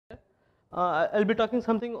I'll be talking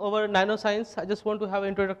something over nanoscience. I just want to have an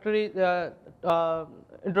introductory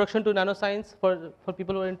introduction to nanoscience for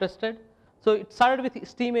people who are interested. So it started with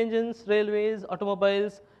steam engines, railways,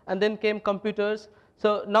 automobiles, and then came computers.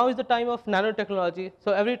 So now is the time of nanotechnology.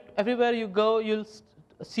 So everywhere you go, you'll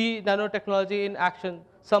see nanotechnology in action.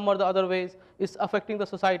 Some or the other ways is affecting the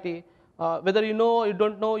society. Whether you know or you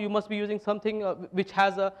don't know, you must be using something which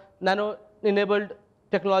has a nano-enabled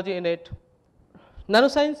technology in it.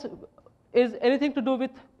 Nanoscience is anything to do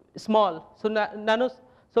with small. So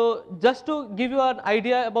So just to give you an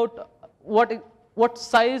idea about what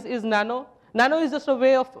size is nano. Nano is just a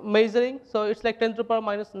way of measuring. So it's like 10 to the power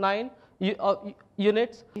minus 9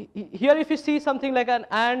 units. Here, if you see something like an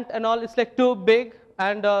ant and all, it's like too big.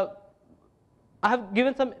 And I have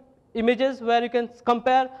given some images where you can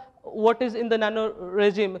compare what is in the nano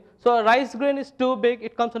regime. So a rice grain is too big,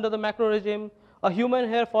 it comes under the macro regime. A human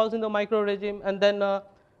hair falls in the micro regime, and then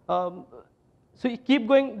so you keep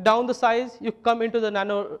going down the size, you come into the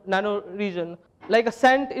nano region. Like a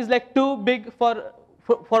cent is like too big for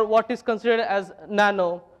what is considered as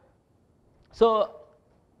nano. So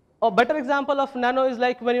a better example of nano is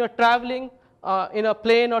like when you are traveling in a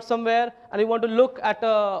plane or somewhere, and you want to look at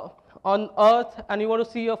on Earth, and you want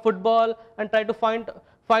to see a football and try to find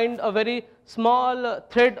a very small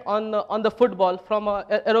thread on the football from an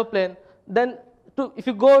aeroplane. Then if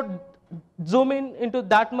you go zoom in into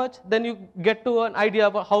that much, then you get to an idea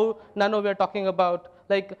about how nano we are talking about.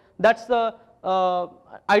 Like that's the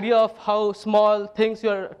idea of how small things you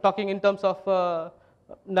are talking in terms of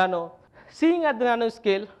nano. Seeing at the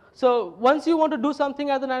nanoscale. So once you want to do something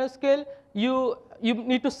at the nanoscale, you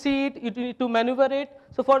need to see it, you need to maneuver it.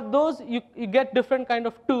 So for those, you get different kind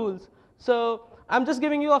of tools. So I'm just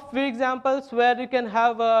giving you a few examples where you can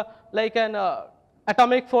have like an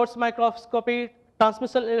atomic force microscopy,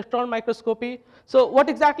 transmission electron microscopy. So what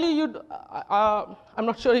exactly I'm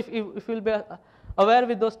not sure if you'll be aware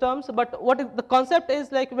with those terms, but the concept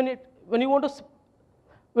is like when you want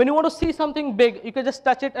to see something big, you can just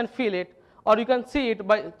touch it and feel it, or you can see it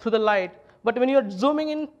through the light. But when you're zooming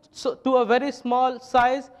in to a very small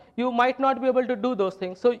size, you might not be able to do those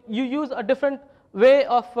things. So you use a different way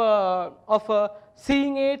of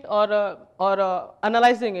seeing it or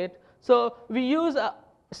analyzing it. So we use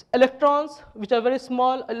electrons, which are very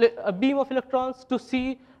small, a beam of electrons to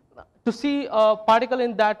see a particle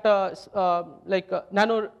in that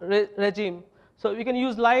nano regime. So we can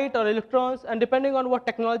use light or electrons, and depending on what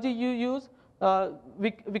technology you use,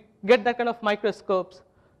 we get that kind of microscopes.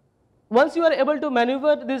 Once you are able to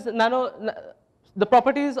maneuver these the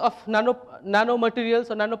properties of nano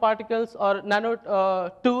materials or nanoparticles or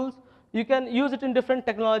nano tools, you can use it in different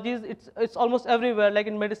technologies. It's almost everywhere, like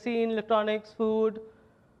in medicine, electronics, food,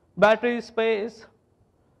 batteries, space.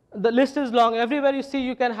 The list is long. Everywhere you see,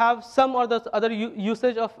 you can have some or the other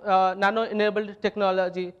usage of nano-enabled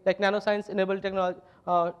technology, like nanoscience-enabled technology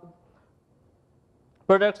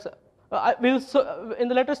products. In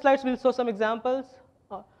the later slides, we'll show some examples.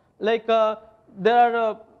 There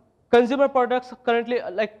are consumer products currently,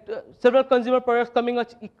 several consumer products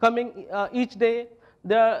coming each day.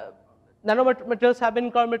 There are nanomaterials have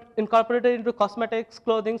been incorporated into cosmetics,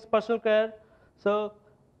 clothing, personal care. So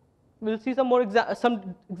we'll see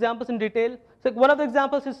some examples in detail. So one of the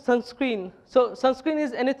examples is sunscreen. So sunscreen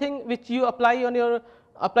is anything which you apply on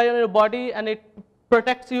your body, and it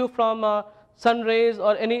protects you from sun rays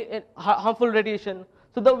or any harmful radiation.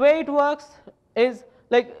 So the way it works is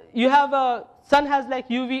like you have sun has like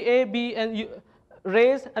UV A, B, and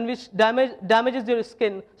rays, and which damages your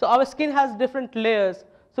skin. So our skin has different layers.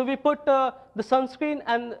 So we put the sunscreen,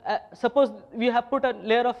 and suppose we have put a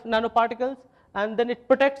layer of nanoparticles, and then it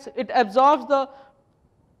protects, it absorbs the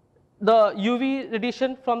UV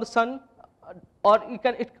radiation from the sun, or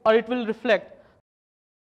it will reflect.